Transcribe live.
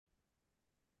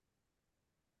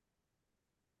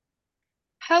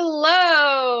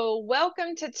Hello,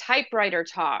 welcome to Typewriter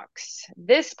Talks.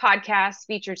 This podcast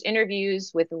features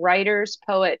interviews with writers,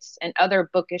 poets, and other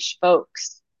bookish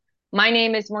folks. My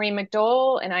name is Maureen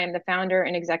McDowell, and I am the founder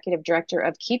and executive director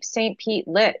of Keep St. Pete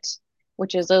Lit,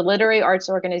 which is a literary arts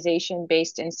organization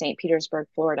based in St. Petersburg,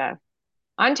 Florida.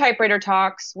 On Typewriter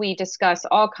Talks, we discuss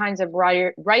all kinds of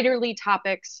writerly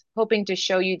topics, hoping to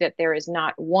show you that there is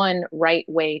not one right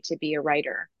way to be a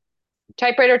writer.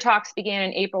 Typewriter Talks began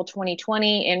in April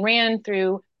 2020 and ran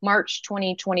through March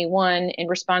 2021 in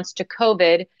response to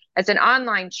COVID as an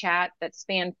online chat that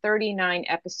spanned 39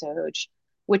 episodes,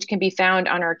 which can be found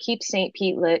on our Keep St.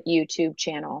 Pete Lit YouTube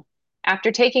channel.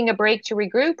 After taking a break to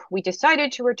regroup, we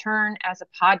decided to return as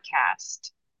a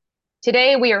podcast.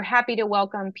 Today, we are happy to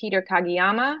welcome Peter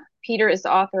Kageyama. Peter is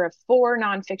the author of 4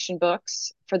 nonfiction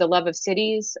books: For the Love of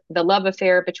Cities, The Love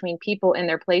Affair Between People and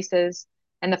Their Places,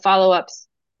 and the follow-ups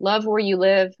Love Where You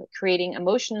Live, Creating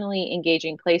Emotionally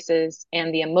Engaging Places,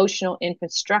 and the Emotional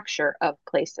Infrastructure of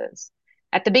Places.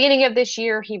 At the beginning of this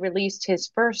year, he released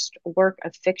his first work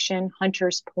of fiction,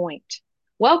 Hunter's Point.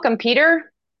 Welcome,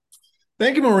 Peter.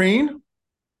 Thank you, Maureen.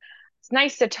 It's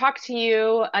nice to talk to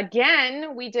you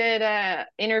again. We did an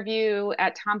interview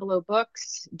at Tombolo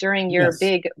Books during your Yes.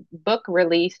 big book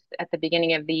release at the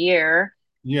beginning of the year.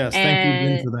 Yes. Thank you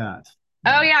again And for that.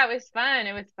 oh Yeah. yeah, it was fun.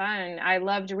 It was fun. I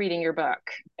loved reading your book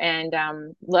and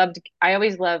loved I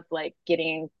always love like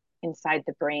getting inside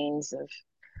the brains of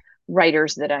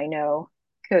writers that I know.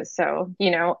 Cause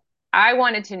I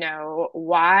wanted to know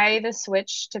why the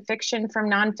switch to fiction from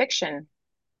nonfiction.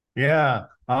 Yeah.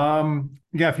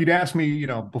 Yeah. If you'd asked me,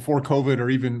 before COVID or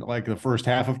even like the first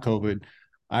half of COVID,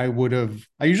 I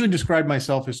usually describe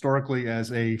myself historically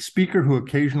as a speaker who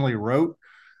occasionally wrote,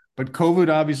 but COVID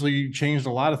obviously changed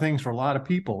a lot of things for a lot of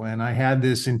people. And I had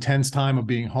this intense time of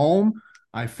being home.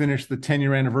 I finished the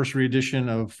 10-year anniversary edition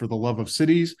of For the Love of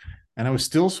Cities, and I was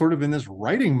still sort of in this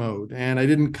writing mode. And I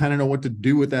didn't kind of know what to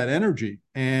do with that energy.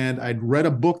 And I'd read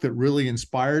a book that really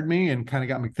inspired me and kind of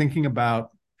got me thinking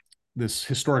about this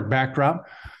historic backdrop.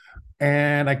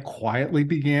 And I quietly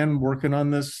began working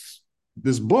on this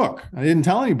book. I didn't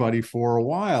tell anybody for a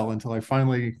while until I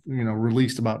finally,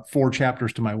 released about 4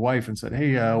 chapters to my wife and said,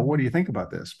 "Hey, what do you think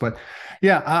about this?" But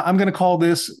yeah, I'm going to call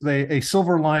this a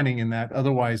silver lining in that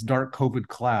otherwise dark COVID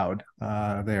cloud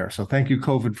there. So thank you,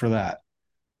 COVID, for that.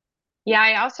 Yeah,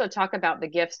 I also talk about the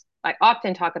gifts. I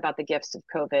often talk about the gifts of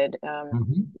COVID.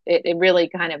 Mhm. It really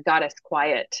kind of got us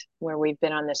quiet where we've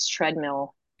been on this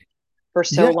treadmill for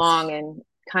so Yes, long and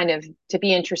kind of to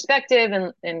be introspective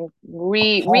and a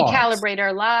pause. recalibrate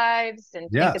our lives and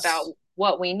think about Yes.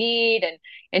 what we need.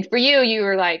 And for you, you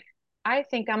were like, I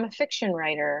think I'm a fiction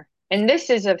writer. And this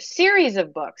is a series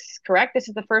of books, correct? This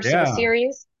is the first of a Yeah.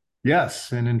 series.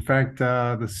 Yes, and in fact,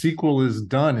 the sequel is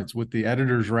done. It's with the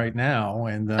editors right now,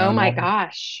 and Oh they're my all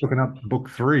gosh. looking up book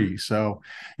 3. So,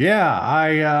 yeah,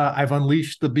 I've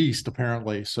unleashed the beast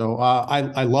apparently. So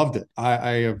I loved it. I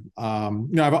have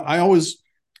I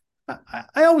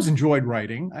always enjoyed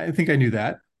writing. I think I knew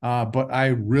that, but I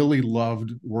really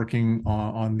loved working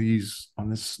on this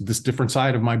different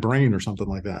side of my brain or something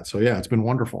like that. So yeah, it's been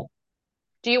wonderful.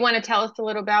 Do you want to tell us a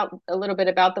little bit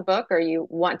about the book or you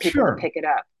want people to Sure. pick it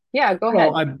up? Yeah, go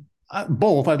Well, ahead.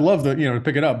 both. I'd love to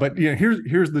pick it up, but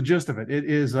here's the gist of it.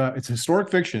 It's historic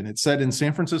fiction. It's set in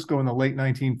San Francisco in the late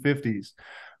 1950s.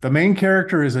 The main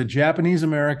character is a Japanese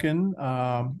American.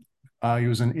 He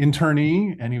was an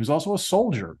internee, and he was also a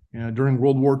soldier, during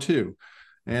World War II.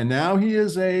 And now he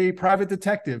is a private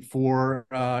detective for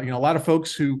a lot of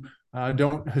folks who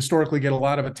don't historically get a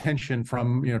lot of attention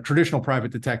from traditional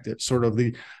private detectives, sort of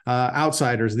the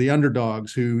outsiders, the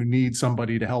underdogs who need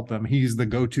somebody to help them. He's the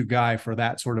go-to guy for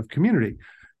that sort of community.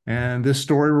 And this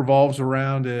story revolves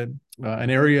around an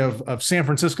area of San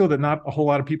Francisco that not a whole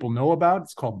lot of people know about.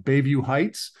 It's called Bayview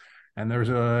Heights. And there's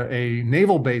a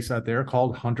naval base out there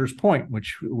called Hunter's Point,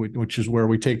 which is where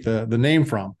we take the name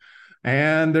from.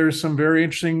 And there's some very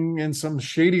interesting and some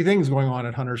shady things going on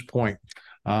at Hunter's Point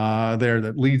there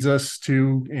that leads us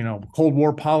to Cold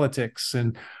War politics.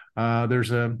 And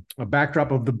there's a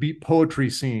backdrop of the beat poetry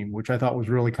scene, which I thought was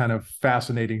really kind of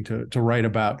fascinating to write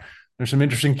about. There's some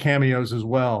interesting cameos as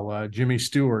well: Jimmy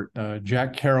Stewart,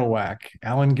 Jack Kerouac,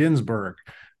 Allen Ginsberg,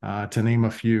 to name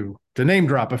a few, to name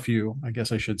drop a few, I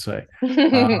guess I should say.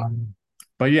 Um,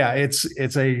 but yeah, it's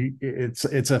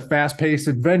a fast paced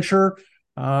adventure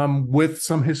with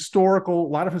a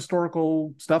lot of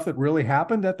historical stuff that really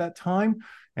happened at that time,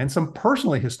 and some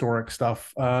personally historic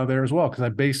stuff there as well, because I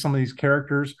based some of these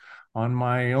characters on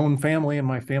my own family and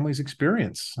my family's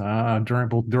experience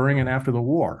during and after the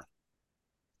war.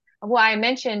 Well, I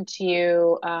mentioned to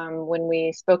you when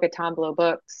we spoke at Tableau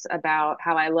Books about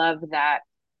how I love that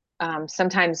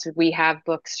sometimes we have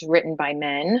books written by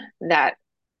men that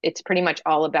it's pretty much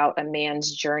all about a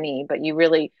man's journey, but you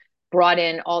really brought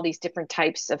in all these different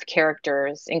types of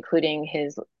characters, including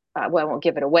his, well, I won't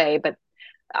give it away, but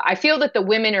I feel that the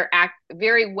women are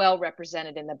very well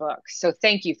represented in the book. So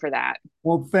thank you for that.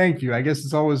 Well, thank you. I guess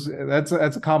it's always that's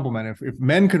a compliment. If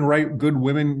men can write good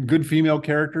women, good female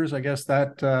characters, I guess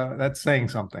that's saying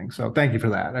something. So thank you for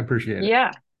that. I appreciate it.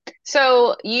 Yeah.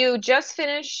 So you just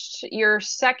finished your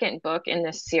second book in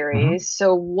this Mhm. series.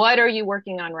 So what are you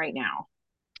working on right now?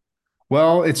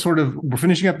 Well, it's sort of we're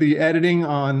finishing up the editing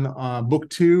on book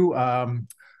two.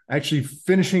 Actually,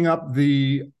 finishing up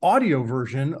the audio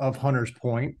version of Hunter's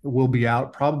Point will be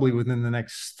out probably within the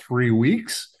next 3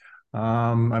 weeks.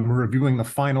 I'm reviewing the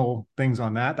final things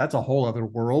on that. That's a whole other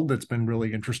world that's been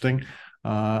really interesting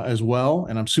as well,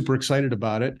 and I'm super excited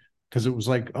about it because it was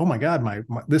like, oh my God,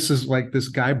 this is like this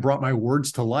guy brought my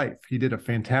words to life. He did a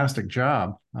fantastic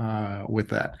job with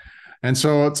that. And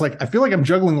so it's like I feel like I'm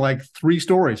juggling like three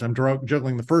stories. I'm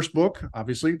juggling the first book,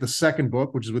 obviously, the second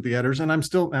book, which is with the editors, and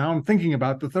I'm thinking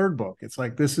about the third book. It's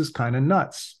like this is kind of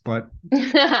nuts, but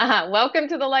Welcome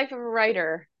to the life of a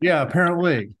writer. yeah,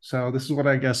 apparently. So this is what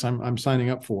I guess I'm signing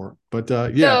up for. But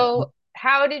yeah, So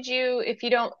how did you, if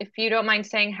you don't mind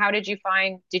saying, how did you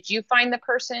find the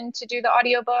person to do the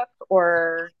audiobook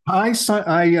or I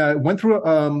went through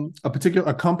a particular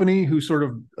a company who sort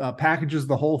of packages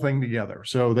the whole thing together.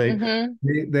 So mm-hmm.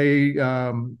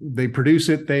 they produce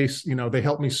it. They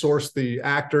help me source the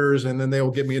actors, and then they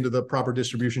will get me into the proper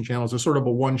distribution channels. It's sort of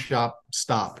a one shop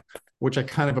stop, which I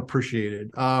kind of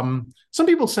appreciated. Some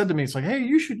people said to me, "It's like, hey,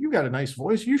 you got a nice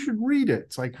voice. You should read it."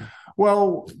 It's like,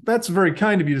 well, that's very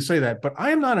kind of you to say that, but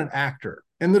I am not an actor.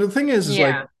 And the thing is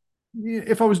like Yeah.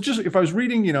 if I was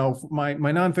reading, my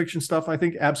nonfiction stuff, I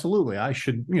think absolutely I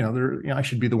should, I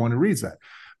should be the one who reads that.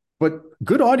 But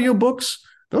good audiobooks,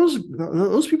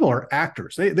 those people are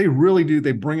actors. They really do.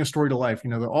 They bring a story to life.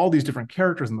 All these different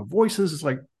characters and the voices. It's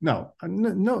like no,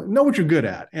 know what you're good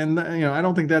at, and I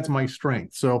don't think that's my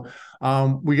strength. So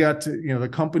we got to, the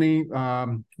company.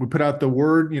 We put out the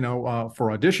word, for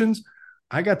auditions.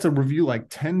 I got to review like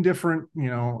 10 different,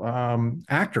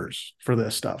 actors for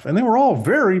this stuff. And they were all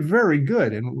very, very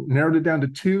good and narrowed it down to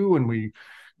two. And we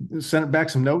sent back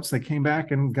some notes. They came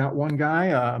back and got one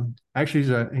guy.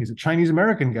 Actually, he's a Chinese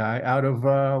American guy out of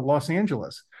Los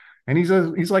Angeles. And he's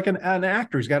like an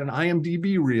actor. He's got an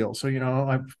IMDb reel. So,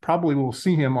 I probably will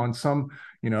see him on some,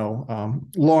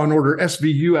 Law and Order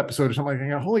SVU episode or something like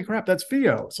that. Holy crap, that's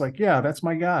Theo. It's like, yeah, that's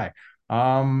my guy.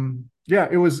 Yeah,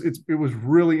 it was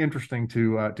really interesting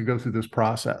to go through this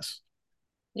process.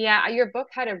 Yeah, your book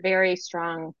had a very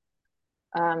strong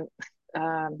um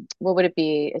what would it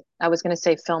be? I was going to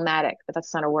say filmatic, but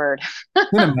that's not a word.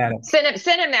 Cinematic.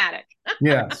 Cinematic.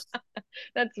 Yes.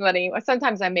 That's funny.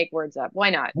 Sometimes I make words up. Why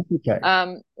not? That's okay.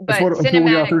 That's But what we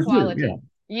cinematic authors do. Yeah. quality.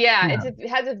 Yeah, Yeah. it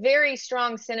has a very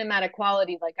strong cinematic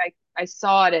quality. Like I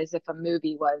saw it as if a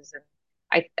movie was, and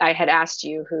I had asked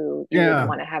you who you would Yeah.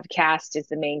 want to have cast as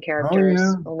the main Oh yeah.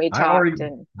 characters when we I already talked,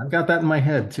 and I've got that in my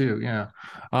head too. Yeah.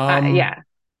 Um, yeah.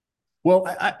 well,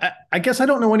 I guess I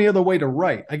don't know any other way to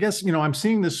write. I guess, I'm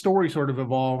seeing this story sort of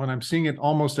evolve and I'm seeing it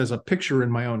almost as a picture in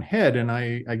my own head. And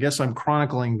I guess I'm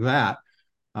chronicling that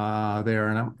there.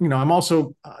 And I'm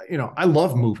also, I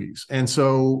love movies. And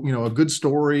so, a good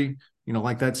story,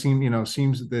 like that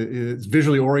seems that it's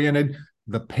visually oriented,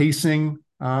 the pacing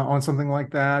on something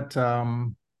like that.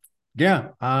 Yeah.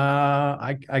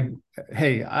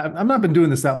 Hey, I've not been doing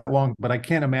this that long, but I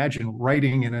can't imagine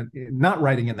not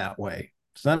writing in that way.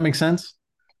 Does that make sense?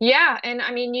 Yeah, and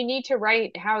I mean, you need to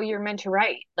write how you're meant to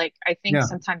write. Like, I think Yeah.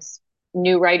 sometimes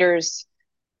new writers,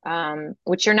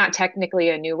 which you're not technically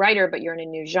a new writer, but you're in a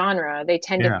new genre, they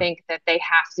tend to Yeah. think that they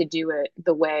have to do it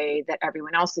the way that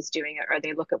everyone else is doing it, or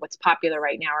they look at what's popular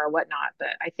right now or whatnot.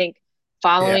 But I think Yeah.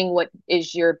 following what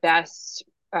is your best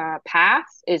path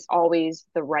is always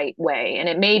the right way. And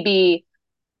it may be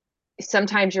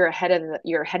sometimes you're ahead of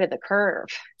the curve,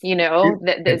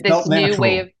 It, this felt new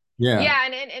way natural. of Yeah. yeah,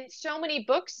 and so many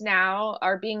books now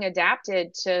are being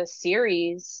adapted to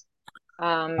series.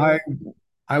 I um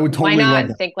I would why totally love not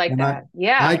that. think like And that? I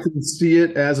Yeah. can see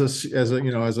it as a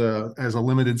as a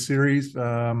limited series.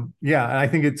 Yeah, and I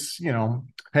think it's,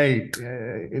 hey,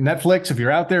 Netflix, if you're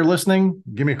out there listening,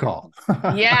 give me a call.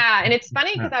 Yeah, and it's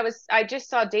funny Yeah. because I just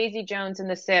saw Daisy Jones and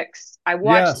the Six. I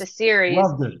watched Yes. the series,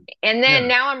 Loved it. and Yeah. then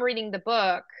now I'm reading the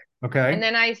book. And Okay.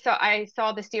 then I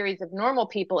saw the series of Normal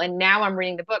People, and now I'm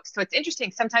reading the book. So it's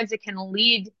interesting. Sometimes it can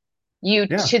lead you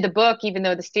Yeah. to the book, even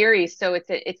though the series. So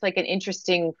it's like an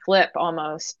interesting flip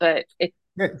almost. But it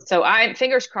Yeah. so I'm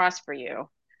fingers crossed for you.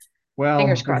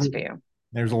 Fingers Well, crossed for you.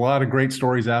 there's a lot of great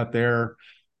stories out there.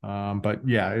 But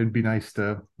yeah, it'd be nice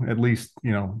to at least,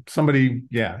 somebody,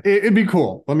 yeah, it'd be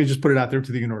cool. Let me just put it out there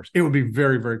to the universe. It would be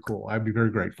very, very cool. I'd be very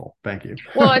grateful. Thank you.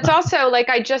 Well, it's also like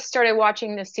I just started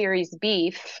watching the series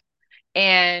Beef,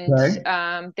 and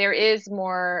Okay. there is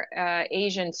more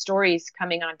Asian stories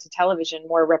coming onto television,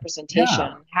 more Yeah.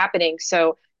 representation happening.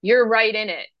 So you're right in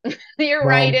it. You're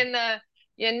right Well, in the.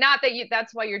 Yeah, not that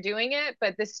that's why you're doing it,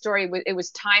 but this story it was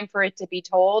time for it to be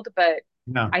told. But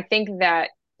yeah. I think that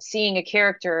seeing a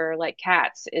character like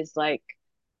Katz is like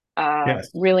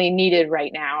Yes. really needed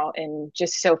right now, and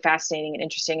just so fascinating and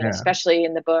interesting, and Yeah. especially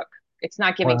in the book, it's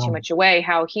not giving too Well, much away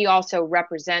how he also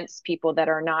represents people that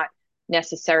are not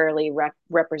necessarily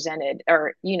represented,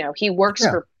 or he works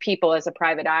yeah. for people as a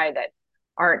private eye that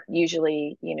aren't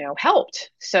usually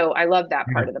helped. So I love that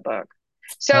Yeah. part of the book.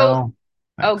 So, Well,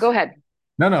 oh, go thanks. ahead.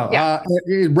 No, no. Yeah,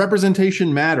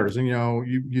 Representation matters, and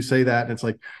you say that, and it's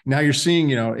like now you're seeing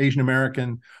Asian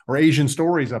American or Asian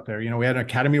stories up there. We had an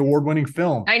Academy Award winning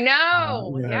film. I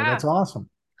know. Yeah, That's awesome.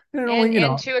 And and only,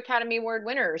 and two Academy Award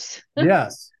winners.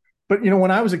 yes. But when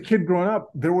I was a kid growing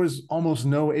up, there was almost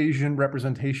no Asian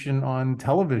representation on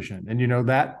television, and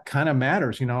that kind of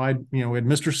matters. We had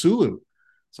Mr. Sulu.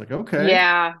 It's like okay,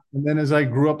 Yeah, and then as I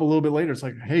grew up a little bit later, it's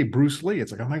like, hey, Bruce Lee.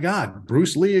 It's like, oh my God,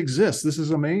 Bruce Lee exists. This is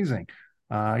amazing.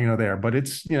 There, but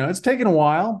it's taken a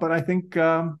while, but I think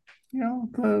hey,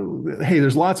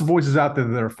 there's lots of voices out there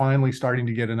that are finally starting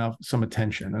to get some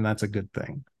attention, and that's a good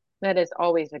thing. that is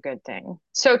always a good thing.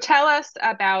 So tell us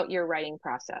about your writing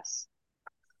process.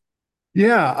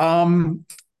 Yeah.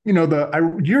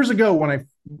 Years ago when I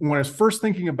was first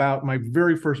thinking about my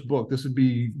very first book, this would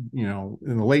be,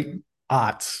 in the late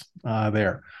aughts,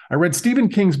 there. I read Stephen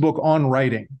King's book on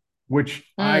writing, which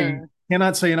I Mm,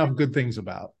 cannot say enough good things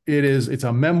about. It's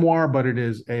a memoir, but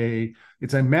it's a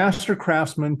master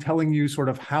craftsman telling you sort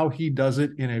of how he does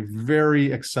it in a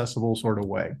very accessible sort of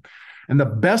way. And the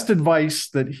best advice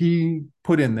that he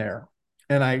put in there,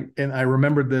 and I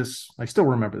remembered this. I still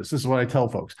remember this. This is what I tell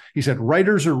folks. He said,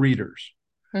 "Writers are readers."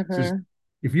 He says, hmm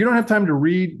 "If you don't have time to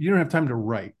read, you don't have time to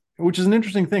write." Which is an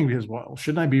interesting thing because, well,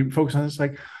 shouldn't I be focused on this?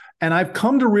 And I've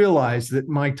come to realize that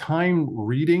my time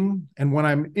reading, and when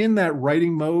I'm in that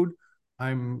writing mode,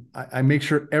 I make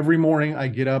sure every morning I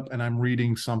get up and I'm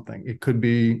reading something. It could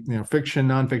be fiction,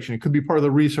 nonfiction. It could be part of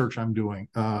the research I'm doing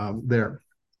there.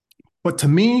 But to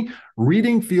me,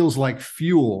 reading feels like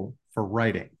fuel for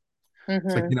writing.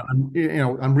 It's like, hmm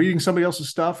I'm reading somebody else's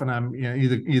stuff, and I'm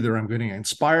either I'm getting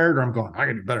inspired, or I'm going, I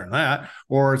can do better than that,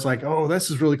 or it's like, oh, this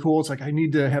is really cool. It's like I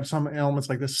need to have some elements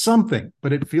like this, something,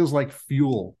 but it feels like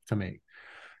fuel to me.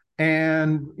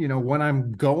 And when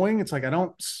I'm going, it's like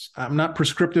I'm not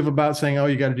prescriptive about saying, oh,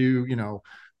 you got to do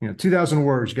 2,000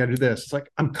 words, you got to do this. It's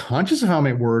like I'm conscious of how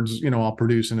many words I'll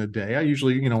produce in a day. I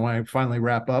usually when I finally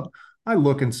wrap up, I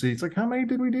look and see. It's like, how many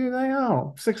did we do today?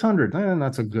 Oh, 600.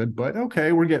 Not so good, but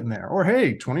okay, we're getting there. Or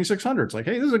hey, 2,600. It's like,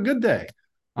 hey, this is a good day.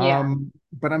 Yeah.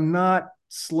 But I'm not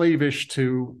slavish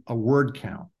to a word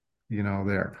count.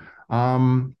 There.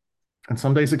 And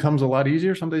some days it comes a lot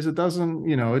easier. Some days it doesn't.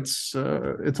 It's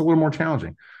a little more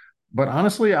challenging. But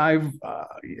honestly,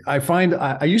 I find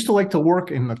I used to like to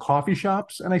work in the coffee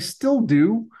shops, and I still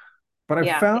do. But I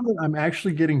Yeah. found that I'm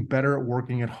actually getting better at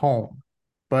working at home.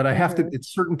 But I have to, hmm it's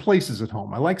certain places at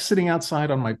home. I like sitting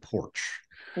outside on my porch.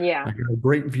 I Yeah. got a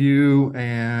great view,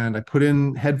 and I put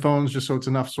in headphones just so it's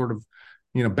enough sort of,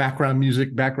 background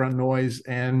music, background noise.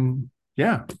 And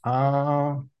yeah,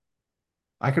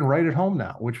 I can write at home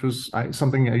now, which was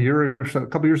something a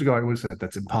couple years ago, I was said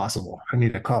that's impossible. I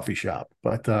need a coffee shop.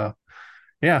 But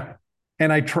yeah.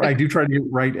 And I do try to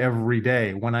write every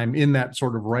day when I'm in that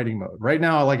sort of writing mode. Right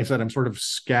now, like I said, I'm sort of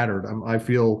scattered. I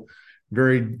feel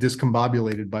very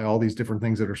discombobulated by all these different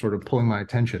things that are sort of pulling my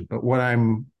attention. But when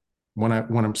I'm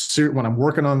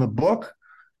working on the book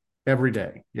every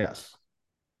day, yes.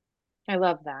 I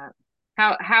love that.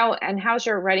 How's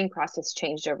your writing process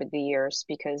changed over the years?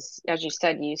 Because as you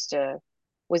said, you used to,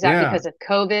 was that Yeah. because of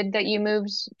COVID that you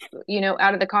moved,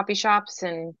 out of the coffee shops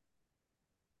and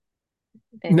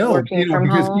No, working from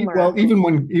because home, well, or?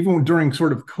 even during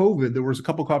sort of COVID, there was a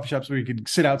couple coffee shops where you could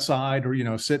sit outside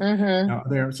or sit hmm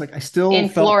there. It's like I still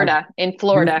felt like In in,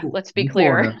 Florida, let's be in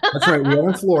clear. Florida. That's right. We are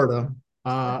in Florida.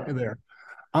 There.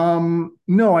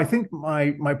 No, I think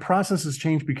my process has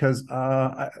changed because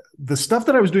the stuff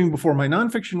that I was doing before, my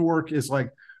nonfiction work is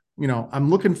like, I'm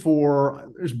looking for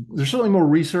there's certainly more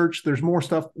research, there's more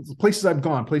stuff, places I've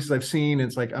gone, places I've seen.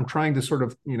 It's like I'm trying to sort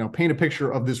of, paint a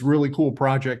picture of this really cool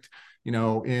project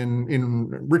in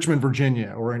Richmond,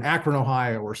 Virginia, or in Akron,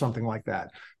 Ohio, or something like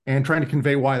that, and trying to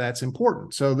convey why that's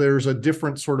important. So there's a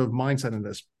different sort of mindset in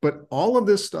this. But all of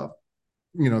this stuff,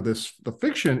 the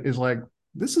fiction is like,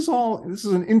 this is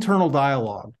an internal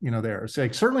dialogue, there. It's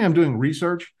like, certainly I'm doing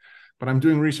research, but I'm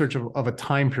doing research of a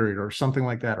time period or something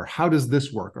like that, or how does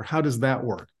this work, or how does that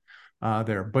work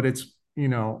there. But it's,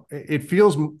 it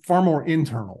feels far more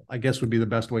internal, I guess would be the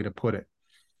best way to put it,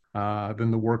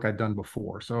 than the work I'd done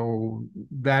before. So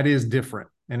that is different,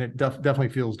 and it definitely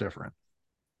feels different.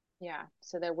 Yeah.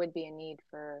 So there would be a need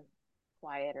for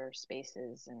quieter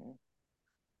spaces and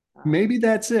Maybe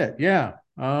that's it. Yeah.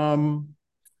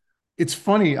 It's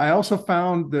funny. I also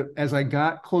found that as I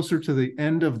got closer to the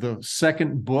end of the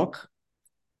second book,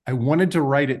 I wanted to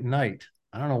write at night.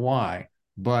 I don't know why,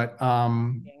 but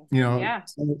yeah.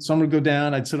 sun would go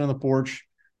down. I'd sit on the porch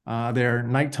there,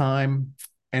 nighttime,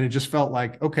 and it just felt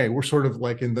like, okay, we're sort of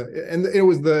like and it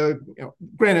was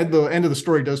granted, the end of the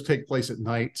story does take place at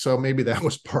night, so maybe that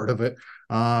was part of it,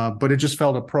 but it just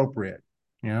felt appropriate,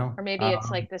 Or maybe it's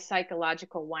like the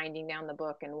psychological winding down the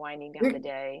book and winding down the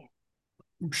day.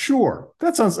 Sure,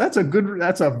 that's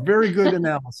a very good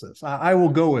analysis. I will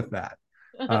go with that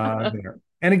there.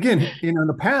 And again, in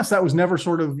the past, that was never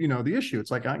sort of, the issue. It's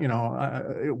like,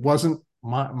 it wasn't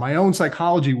my own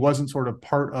psychology wasn't sort of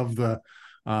part of the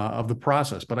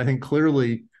process. But I think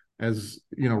clearly, as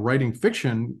writing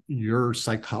fiction, your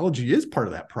psychology is part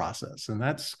of that process, and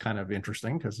that's kind of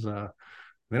interesting because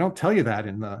they don't tell you that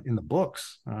in the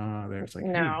books. There, it's like,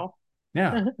 no, hey,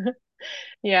 yeah.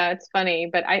 Yeah, it's funny,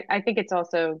 but I think it's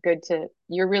also good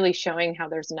you're really showing how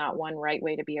there's not one right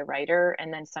way to be a writer.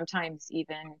 And then sometimes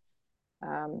even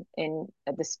in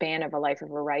the span of a life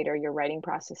of a writer, your writing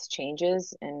process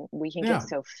changes, and we can get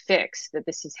so fixed that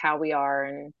this is how we are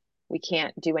and we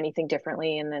can't do anything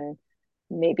differently. And then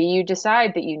maybe you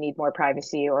decide that you need more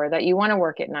privacy, or that you want to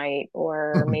work at night,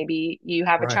 or maybe you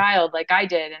have a Right. child like I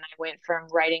did, and I went from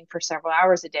writing for several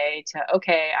hours a day to,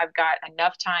 okay, I've got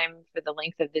enough time for the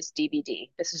length of this DVD.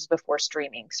 This is before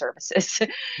streaming services.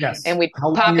 And Yes. we How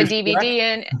long pop a is Shrek? DVD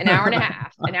in, an hour and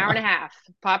a half,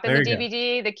 pop in the There you go.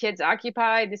 DVD, the kid's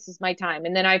occupied, this is my time.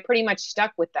 And then I pretty much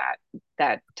stuck with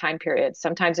that time period.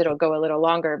 Sometimes it'll go a little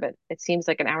longer, but it seems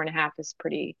like an hour and a half is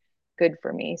pretty good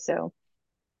for me. So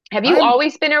have you I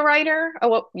always been a writer? Oh,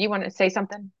 well, you want to say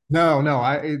something? No,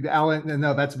 Alan,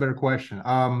 no, that's a better question.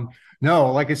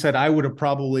 No, like I said, I would have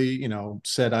probably,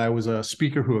 said I was a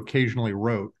speaker who occasionally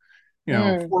wrote.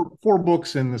 Mm, Four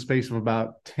books in the space of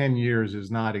about 10 years is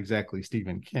not exactly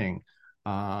Stephen King,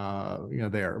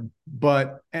 there.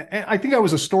 But and I think I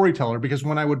was a storyteller because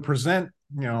when I would present,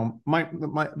 my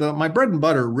bread and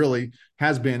butter really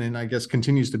has been, and I guess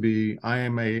continues to be,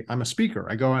 I'm a speaker.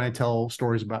 I go and I tell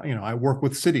stories about, I work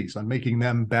with cities on making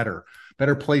them better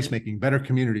placemaking, better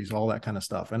communities, all that kind of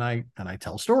stuff. And I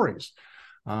tell stories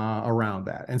around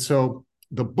that. And so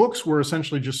the books were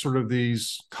essentially just sort of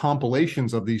these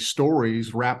compilations of these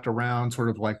stories wrapped around sort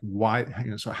of like why,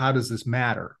 so how does this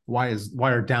matter? Why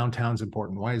are downtowns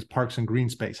important? Why is parks and green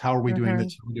space? How are we doing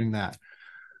this? How are we doing that?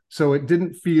 So it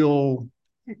didn't feel,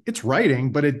 it's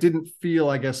writing, but it didn't feel,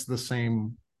 I guess, the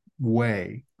same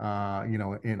way,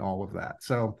 in all of that.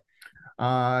 So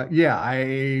yeah,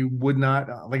 I would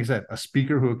not, like I said, a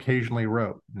speaker who occasionally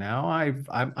wrote. Now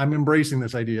I'm embracing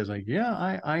this idea as like,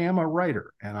 yeah, I am a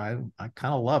writer, and I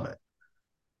kind of love it.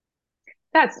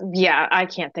 yeah, I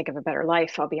can't think of a better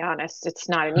life, I'll be honest. It's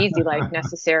not an easy life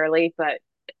necessarily, but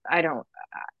I don't,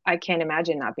 I can't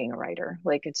imagine not being a writer.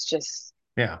 Like it's just,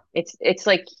 Yeah. it's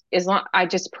like, as long I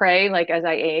just pray, like as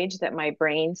I age, that my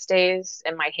brain stays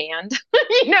in my hand, but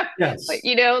Yes.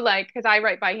 like because I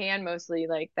write by hand mostly,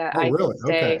 like that Oh, I can really?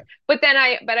 Okay.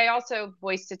 stay. But I also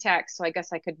voice to text, so I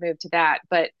guess I could move to that.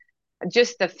 But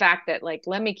just the fact that, like,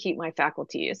 let me keep my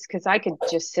faculties, because I could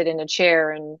just sit in a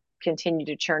chair and continue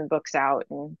to churn books out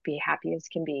and be happy as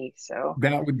can be. So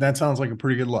That sounds like a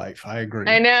pretty good life. I I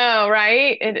agree. know,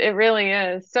 right? It really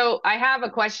is. So I have a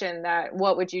question that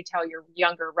what would you tell your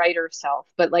younger writer self?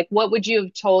 But like, what would you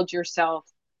have told yourself,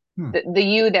 Hmm. the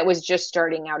you that was just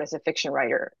starting out as a fiction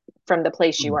writer from the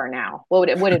place you Hmm. are now? What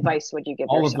advice would you give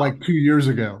All of yourself? like 2 years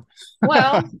ago.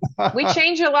 Well, we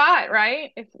change a lot,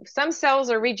 right? If some cells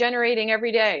are regenerating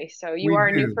every day, so you We are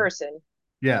a new do. person.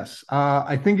 Yes.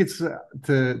 I think it's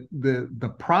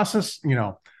the process,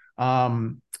 the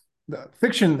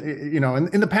fiction,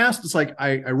 in the past, it's like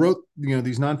I wrote,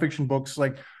 these nonfiction books,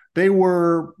 like they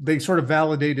sort of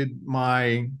validated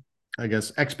my, I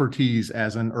guess, expertise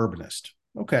as an urbanist.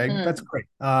 Okay, that's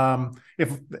Mm,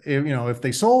 great. If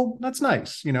they sold, that's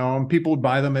nice. And people would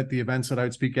buy them at the events that I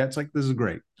would speak at. It's like, this is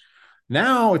great.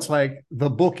 Now it's like the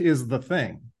book is the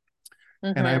thing.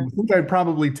 And I Mm-hmm. think I'd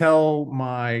probably tell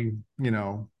my, you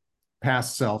know,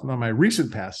 past self, not my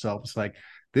recent past self, it's like,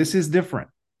 this is different.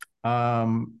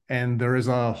 And there is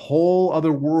a whole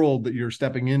other world that you're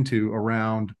stepping into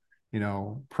around, you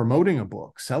know, promoting a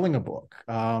book, selling a book,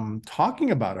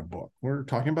 talking about a book. We're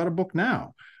talking about a book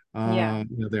now, Yeah.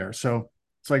 you know, there. So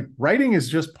it's like writing is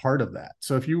just part of that.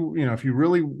 So if you know, if you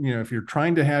really, you know, if you're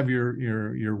trying to have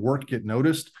your work get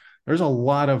noticed, there's a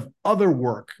lot of other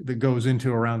work that goes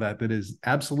into around that that is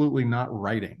absolutely not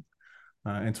writing,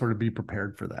 and sort of be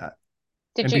prepared for that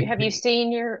Did and you have you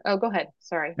seen your, oh, go ahead.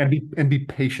 Sorry. be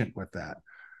patient with that.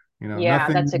 You know, Yeah,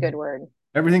 that's a good nothing, word.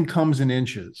 everything comes in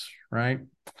inches, right?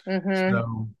 Mm-hmm.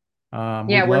 So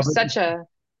Yeah, we'd we're love it. such a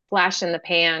flash in the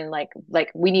pan, like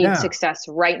we need Yeah, success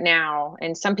right now.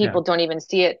 And some yeah. people don't even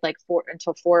see it like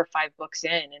until 4 or 5 books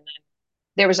in. And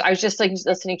then I was just like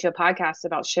listening to a podcast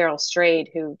about Cheryl Strayed,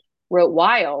 who wrote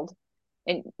Wild,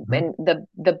 and Mhm.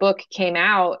 the book came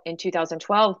out in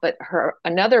 2012, but her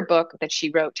another book that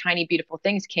she wrote, Tiny Beautiful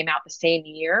Things, came out the same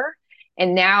year.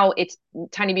 And now it's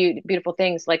Beautiful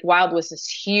Things. Like Wild was this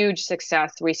huge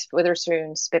success. Reese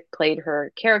Witherspoon played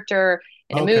her character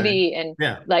in a Okay. movie, and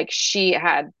Yeah. like she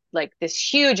had like this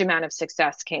huge amount of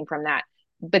success came from that.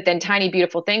 But then Tiny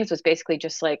Beautiful Things was basically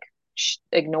just like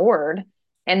ignored.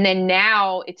 And then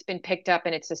now it's been picked up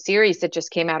and it's a series that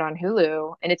just came out on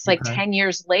Hulu. And it's like Okay. 10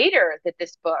 years later that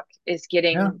this book is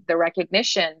Yeah. getting the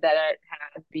recognition that it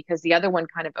had, because the other one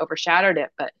kind of overshadowed it.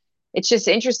 But it's just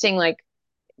interesting. Like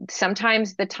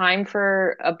sometimes the time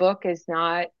for a book is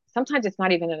not, sometimes it's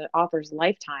not even an author's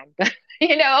lifetime, but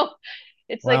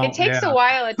it's like it Well, takes a yeah.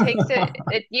 while. It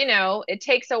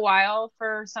takes a while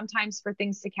for sometimes for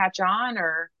things to catch on,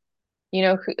 or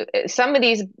some of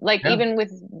these, like Yeah. even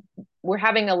with, we're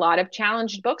having a lot of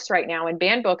challenged books right now and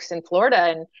banned books in Florida.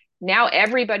 And now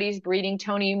everybody's reading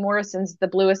Toni Morrison's The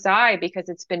Bluest Eye because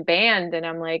it's been banned. And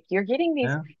I'm like,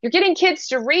 Yeah. you're getting kids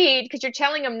to read because you're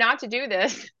telling them not to do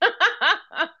this.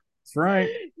 That's right.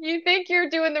 You think you're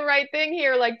doing the right thing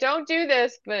here. Like, don't do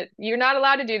this, but you're not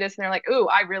allowed to do this. And they're like, ooh,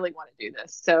 I really want to do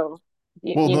this. So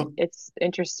Well, the it's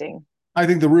interesting. I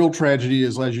think the real tragedy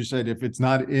is, as you said, if it's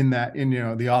not in that in you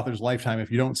know the author's lifetime, if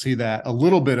you don't see that a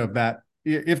little bit of that,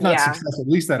 if not Yeah, success, at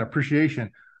least that appreciation.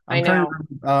 I I'm trying to know.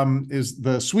 remember, is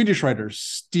the Swedish writer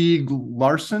Stieg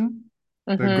Larsson,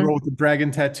 the Hmm. girl with the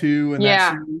dragon tattoo in that Yeah,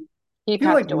 series. he He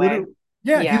like passed away. literally,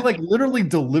 yeah, he Yeah, like literally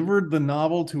delivered the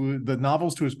novels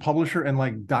to his publisher and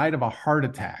like died of a heart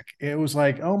attack. It was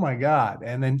like, oh my God.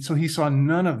 And then so he saw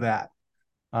none of that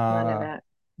none of uh that.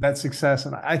 that success.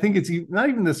 And I think it's not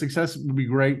even the success would be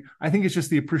great. I think it's just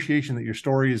the appreciation that your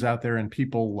story is out there and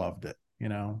people loved it, you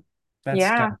know.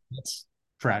 Yeah. That's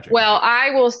tragic, I Well, think.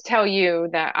 I will tell you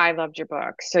that I loved your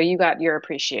book, so you got your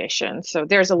appreciation. So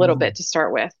there's a little Well, bit to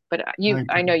start with, but I,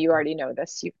 I know you already know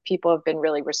this. People have been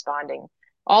really responding,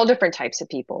 all different types of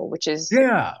people, which is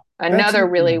yeah, that's another it.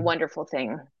 really wonderful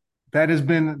thing. That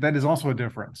is also a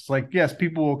difference. Like, yes,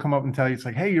 people will come up and tell you, it's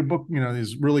like, hey, your book, you know,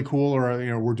 is really cool, or you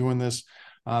know, we're doing this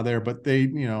there. But they,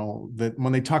 you know, that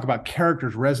when they talk about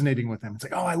characters resonating with them, it's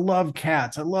like, oh, I love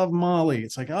cats, I love Molly.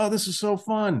 It's like, oh, this is so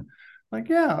fun. Like,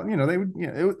 yeah, you know, they would, you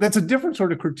know, that's a different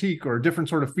sort of critique or a different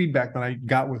sort of feedback than I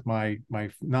got with my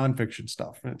nonfiction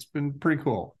stuff, and it's been pretty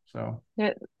cool. So,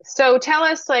 Yeah. So tell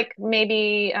us, like,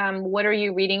 maybe what are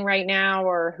you reading right now,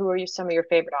 or who are some of your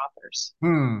favorite authors?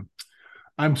 hmm.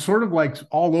 I'm sort of like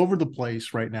all over the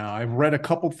place right now. I've read a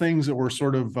couple things that were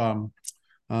sort of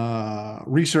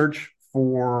research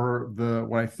for the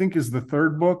what I think is the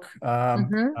third book.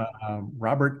 Mm-hmm.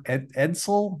 Robert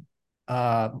Edsel,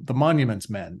 The Monuments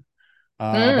Men,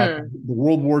 about Mm, the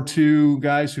World War II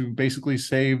guys who basically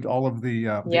saved all of the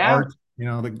yeah. art. You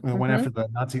know, they went Mm-hmm. after the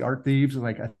Nazi art thieves.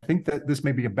 Like I think that this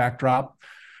may be a backdrop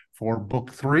for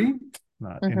book three.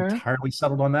 Not Mm-hmm. entirely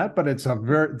settled on that, but it's a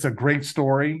great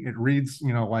story. It reads,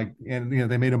 you know, like, and you know,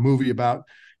 they made a movie about,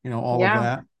 you know, all of Yeah.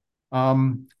 that.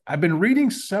 I've been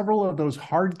reading several of those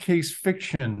hard case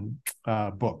fiction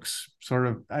books, sort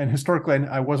of, and historically,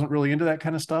 I wasn't really into that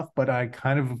kind of stuff, but I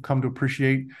kind of have come to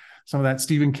appreciate some of that.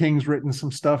 Stephen King's written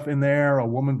some stuff in there. A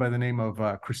woman by the name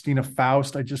of Christina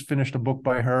Faust. I just finished a book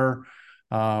by her,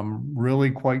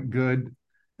 really quite good.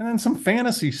 And then some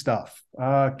fantasy stuff.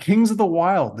 Kings of the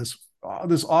Wild, this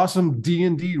awesome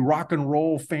D&D rock and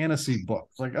roll fantasy book.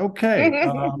 It's like, okay,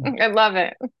 I love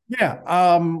it. yeah,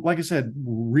 like I said,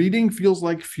 reading feels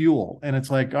like fuel, and it's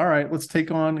like, all right, let's take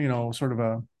on, you know, sort of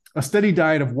a steady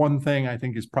diet of one thing. I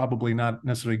think is probably not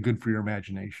necessarily good for your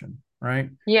imagination, right?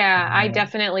 Yeah, I Uh,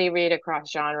 definitely read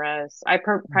across genres. I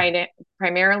yeah.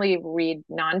 primarily read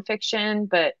nonfiction,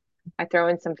 but I throw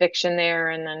in some fiction there,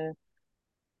 and then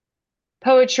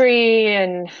poetry.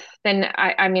 And then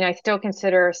I mean, I still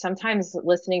consider sometimes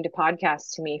listening to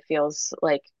podcasts to me feels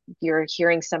like you're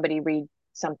hearing somebody read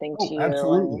something to Oh, you. And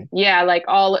absolutely. yeah, like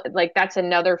all like that's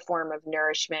another form of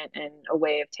nourishment and a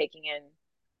way of taking in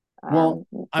Well,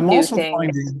 I'm new also things.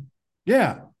 finding,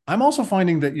 yeah, I'm also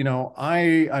finding that,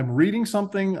 I'm reading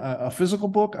something, a physical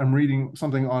book, I'm reading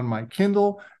something on my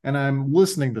Kindle, and I'm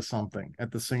listening to something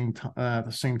at the same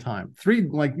time. Three,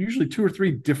 like usually two or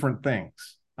three different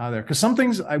things there. Because some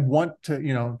things I want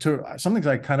to, some things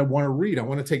I kind of want to read. I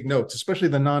want to take notes, especially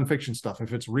the nonfiction stuff.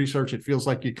 If it's research, it feels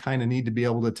like you kind of need to be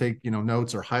able to take,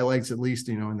 notes or highlights at least,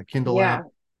 in the Kindle app. Yeah.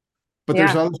 But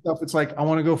there's Yeah. other stuff. It's like I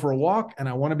want to go for a walk and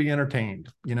I want to be entertained,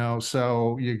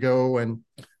 so you go, and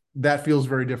that feels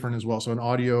very different as well. So an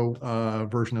audio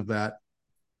version of that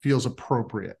feels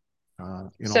appropriate in all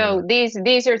of So that.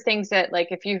 these are things that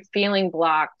like if you're feeling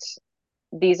blocked,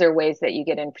 these are ways that you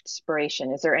get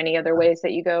inspiration. Is there any other ways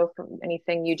that you go for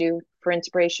anything you do for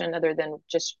inspiration other than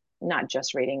just not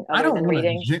just reading, I other don't than want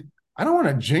reading? to I don't want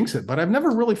to jinx it, but I've never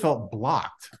really felt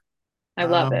blocked. I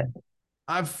love it. um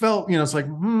I've felt, it's like,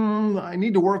 I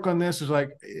need to work on this. It's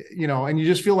like, and you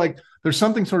just feel like there's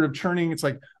something sort of churning. It's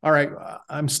like, all right,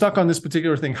 I'm stuck on this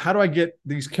particular thing. How do I get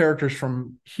these characters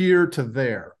from here to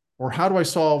there? Or how do I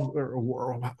solve,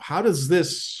 or how does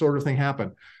this sort of thing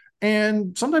happen?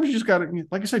 And sometimes you just got to,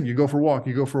 like I said, you go for a walk,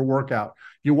 you go for a workout,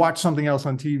 you watch something else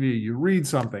on TV, you read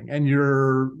something, and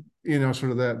you're,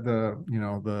 sort of that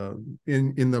the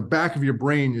in the back of your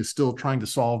brain is still trying to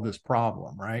solve this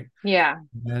problem, right? Yeah.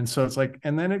 And so it's like,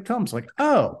 and then it comes like,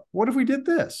 oh, what if we did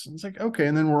this? And it's like, okay,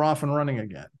 and then we're off and running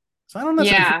again. So I don't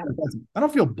necessarily feel Yeah. like I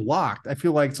don't feel blocked. I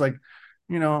feel like it's like,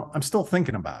 I'm still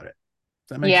thinking about it.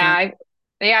 Does that make Yeah. sense?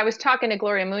 I was talking to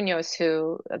Gloria Munoz,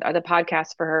 who the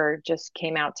podcast for her just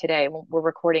came out today. We're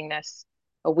recording this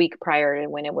a week prior to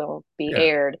when it will be Yeah.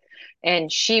 aired.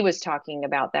 And she was talking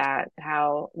about that,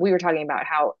 how we were talking about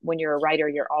how when you're a writer,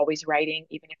 you're always writing,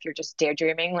 even if you're just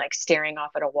daydreaming, like staring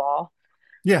off at a wall.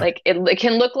 Yeah. Like it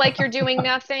can look like you're doing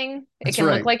nothing. It That's can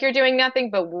look right. like you're doing nothing,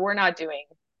 but we're Yeah.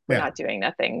 not doing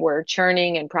nothing. We're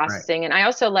churning and Right. processing. And I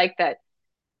also like that,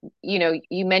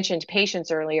 you mentioned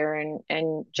patience earlier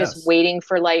and just Yes. waiting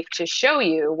for life to show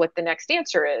you what the next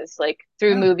answer is, like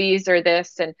through Yeah. movies or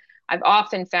this. And I've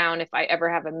often found if I ever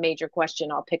have a major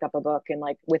question, I'll pick up a book and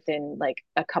like within like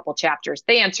a couple chapters,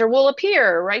 the answer will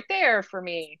appear right there for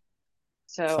me.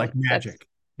 It's like So that's magic.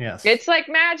 Yes. it's like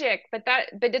magic, but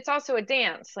it's also a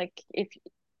dance. Like if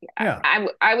Yeah.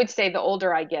 I would say the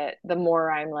older I get, the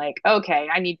more I'm like, okay,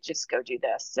 I need to just go do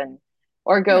this and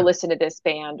or go Yeah. listen to this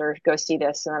band or go see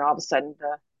this, and then all of a sudden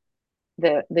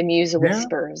the muse Yeah.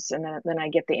 whispers, and then I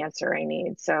get the answer I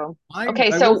need. So okay, I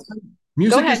will so say go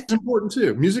music is ahead. important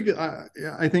too. Music,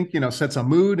 I think, sets a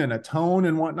mood and a tone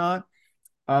and whatnot.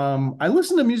 I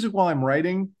listen to music while I'm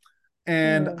writing,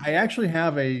 and Mm, I actually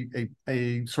have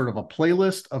a sort of a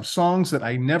playlist of songs that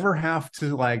I never have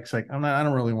to like. It's like I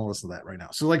don't really want to listen to that right now.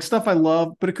 So like stuff I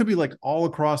love, but it could be like all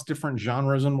across different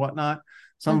genres and whatnot.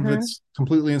 Some of mm-hmm. it's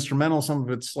completely instrumental, some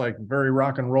of it's like very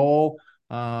rock and roll.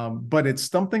 But it's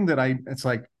something that it's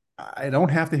like I don't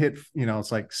have to hit.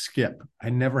 It's like skip. I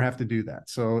never have to do that.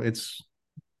 So it's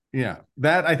yeah,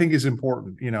 that I think is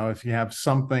important. If you have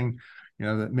something,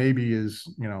 that maybe is,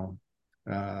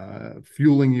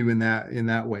 fueling you in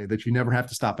that way that you never have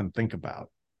to stop and think about.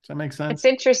 Does that make It's sense?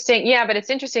 interesting, yeah, but it's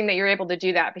interesting that you're able to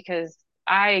do that because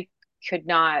I could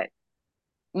not.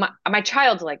 My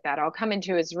child's like that. I'll come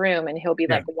into his room and he'll be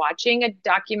Yeah. like watching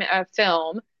a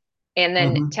film, and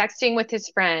then Hmm. texting with his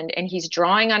friend, and he's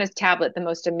drawing on his tablet the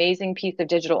most amazing piece of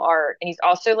digital art, and he's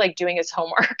also like doing his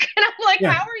homework. And I'm like,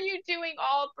 Yeah. how are you doing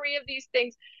all three of these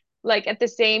things like at the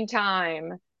same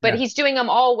time? But Yeah. he's doing them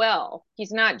all well.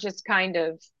 He's not just kind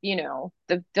of,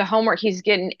 the homework, he's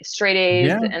getting straight A's.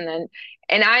 Yeah.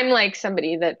 And I'm like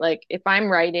somebody that like if I'm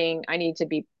writing, I need to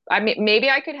be, I mean, maybe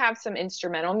I could have some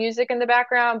instrumental music in the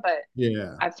background, but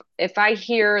Yeah. if I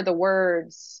hear the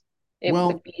words,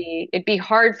 Well, it'd be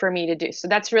hard for me to do. So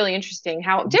that's really interesting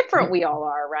how different we all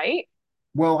are, right?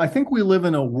 I think we live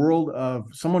in a world of,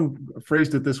 someone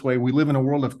phrased it this way, we live in a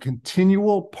world of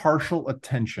continual partial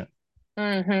attention.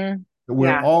 Mm-hmm. We're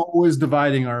Yeah. always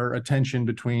dividing our attention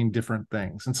between different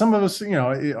things, and some of us,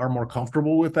 are more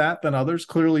comfortable with that than others.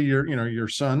 Clearly your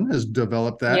son has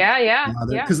developed that Yeah, yeah,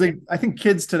 yeah, because I think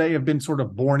kids today have been sort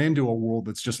of born into a world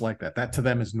that's just like that to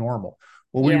them is normal.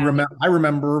 Well, yeah. I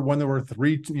remember when there were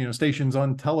three, stations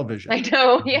on television, I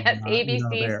know. Yes,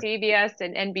 ABC, there. CBS,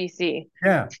 and NBC.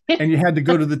 Yeah, and you had to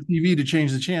go to the TV to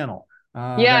change the channel,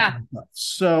 that Yeah. kind of stuff.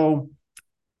 So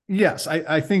yes,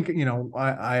 I think,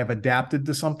 I have adapted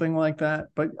to something like that,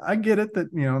 but I get it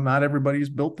that, not everybody's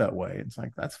built that way. It's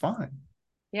like, that's fine.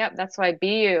 Yep, that's why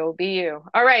be you, be you.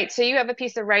 All right, so you have a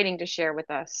piece of writing to share with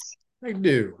us. I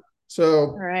do. All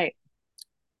So, right.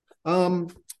 um,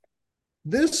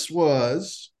 this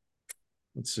was,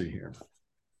 let's see here.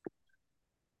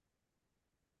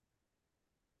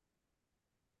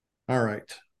 All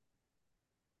right.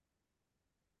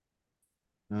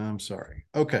 I'm sorry.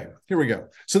 Okay, here we go.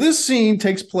 So this scene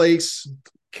takes place.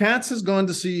 Katz has gone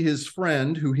to see his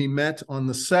friend who he met on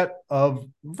the set of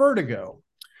Vertigo,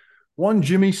 one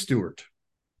Jimmy Stewart.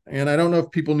 And I don't know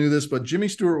if people knew this, but Jimmy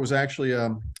Stewart was actually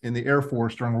in the Air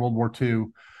Force during World War II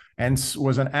and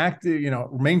was an active,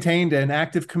 maintained an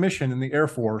active commission in the Air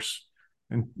Force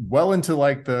and well into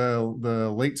like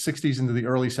the late 60s into the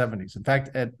early 70s. In fact,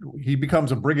 he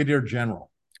becomes a brigadier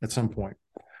general at some point.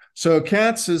 So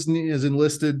Katz is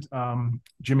enlisted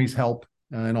Jimmy's help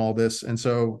in all this, and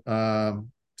so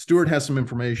Stewart has some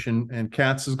information, and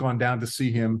Katz has gone down to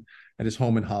see him at his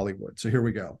home in Hollywood. So here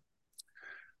we go.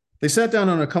 They sat down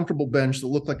on a comfortable bench that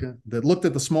looked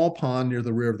at the small pond near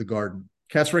the rear of the garden.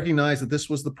 Katz recognized that this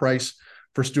was the price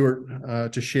for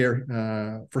Stewart to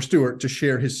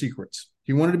share his secrets.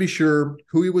 He wanted to be sure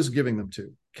who he was giving them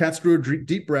to. Katz drew a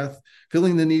deep breath,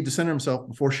 feeling the need to center himself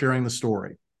before sharing the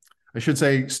story. I should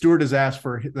say Stewart has asked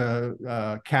for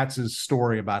Katz's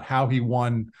story about how he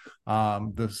won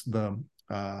the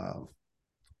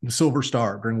Silver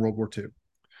Star during World War II.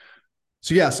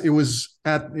 So yes, it was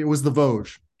the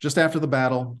Vosges, just after the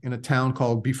battle in a town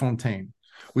called Bifontaine.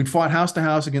 We'd fought house to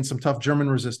house against some tough German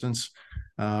resistance,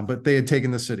 but they had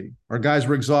taken the city. Our guys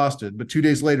were exhausted, but 2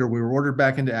 days later, we were ordered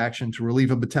back into action to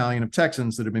relieve a battalion of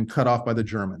Texans that had been cut off by the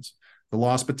Germans. The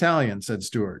lost battalion, said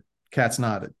Stewart. Katz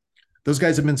nodded. Those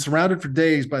guys had been surrounded for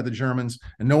days by the Germans,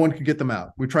 and no one could get them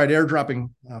out. We tried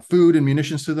airdropping food and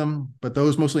munitions to them, but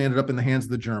those mostly ended up in the hands of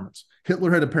the Germans.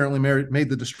 Hitler had apparently made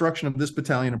the destruction of this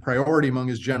battalion a priority among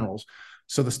his generals,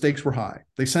 so the stakes were high.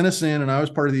 They sent us in, and I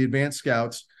was part of the advanced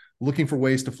scouts looking for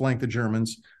ways to flank the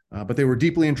Germans, but they were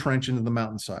deeply entrenched into the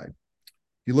mountainside.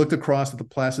 He looked across at the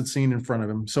placid scene in front of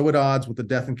him, so at odds with the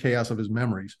death and chaos of his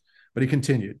memories, but he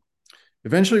continued.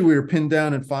 Eventually, we were pinned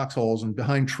down in foxholes and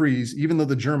behind trees, even though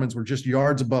the Germans were just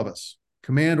yards above us.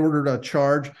 Command ordered a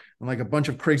charge, and like a bunch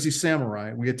of crazy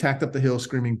samurai, we attacked up the hill,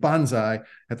 screaming "Banzai"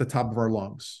 at the top of our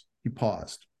lungs. He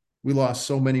paused. We lost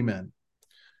so many men.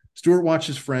 Stewart watched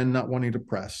his friend, not wanting to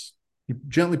press. He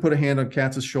gently put a hand on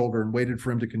Katz's shoulder and waited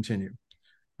for him to continue.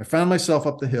 I found myself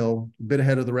up the hill, a bit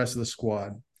ahead of the rest of the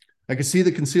squad. I could see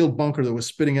the concealed bunker that was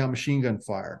spitting out machine gun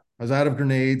fire. I was out of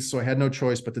grenades, so I had no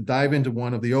choice but to dive into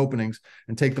one of the openings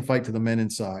and take the fight to the men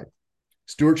inside.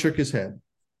 Stewart shook his head.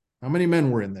 How many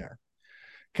men were in there?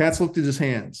 Katz looked at his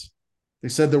hands. They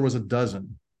said there was a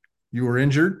dozen. You were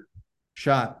injured?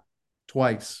 Shot.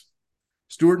 Twice.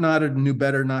 Stewart nodded and knew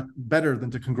not better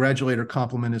than to congratulate or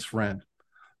compliment his friend.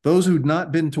 Those who'd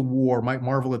not been to war might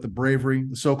marvel at the bravery,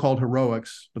 the so-called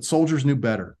heroics, but soldiers knew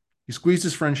better. He squeezed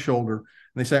his friend's shoulder, and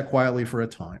they sat quietly for a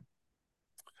time.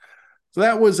 So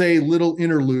that was a little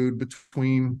interlude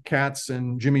between Katz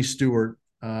and Jimmy Stewart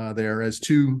there as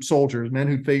two soldiers, men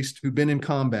who'd been in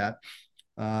combat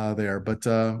there. But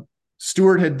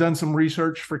Stewart had done some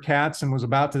research for Katz and was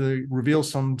about to reveal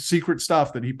some secret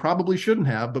stuff that he probably shouldn't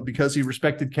have, but because he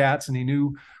respected Katz and he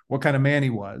knew what kind of man he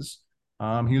was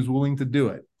willing to do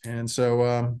it. And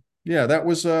so, yeah, that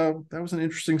was an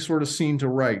interesting sort of scene to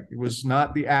write. It was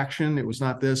not the action, it was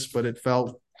not this, but it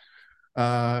felt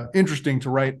interesting to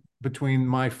write between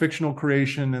my fictional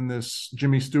creation and this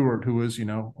Jimmy Stewart, who was,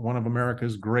 one of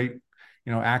America's great,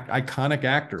 iconic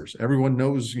actors. Everyone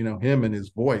knows, him and his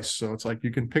voice. So it's like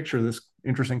you can picture this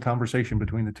interesting conversation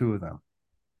between the two of them.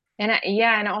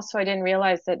 And also I didn't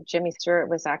realize that Jimmy Stewart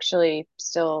was actually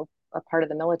still a part of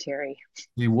the military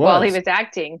He while he was. was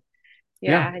acting.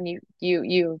 Yeah. Yeah, and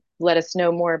you let us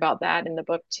know more about that in the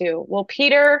book too. Well,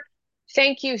 Peter,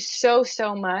 thank you so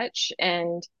much,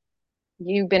 and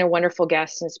you've been a wonderful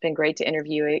guest, and it's been great to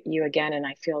interview you again. And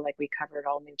I feel like we covered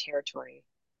all new territory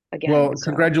again. Well, So,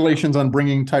 congratulations on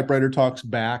bringing Typewriter Talks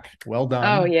back. Well oh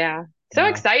done. yeah, so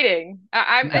exciting.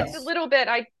 It's a Yes. little bit.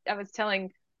 I was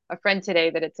telling a friend today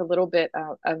that it's a little bit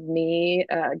of me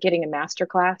getting a master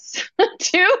class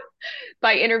too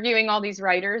by interviewing all these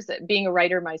writers, being a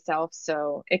writer myself.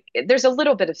 So there's a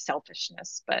little bit of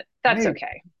selfishness, but that's Hey,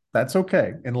 okay. that's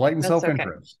okay. Enlightened That's okay.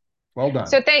 self-interest. Well done.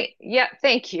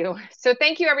 Thank you. So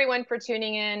thank you everyone for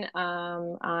tuning in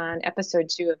on episode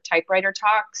 2 of Typewriter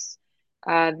Talks.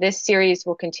 This series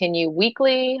will continue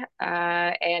weekly.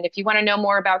 And if you want to know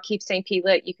more about Keep St. Pete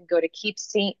Lit, you can go to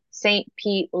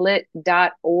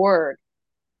keepstpetelit.org.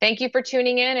 Thank you for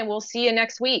tuning in, and we'll see you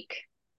next week.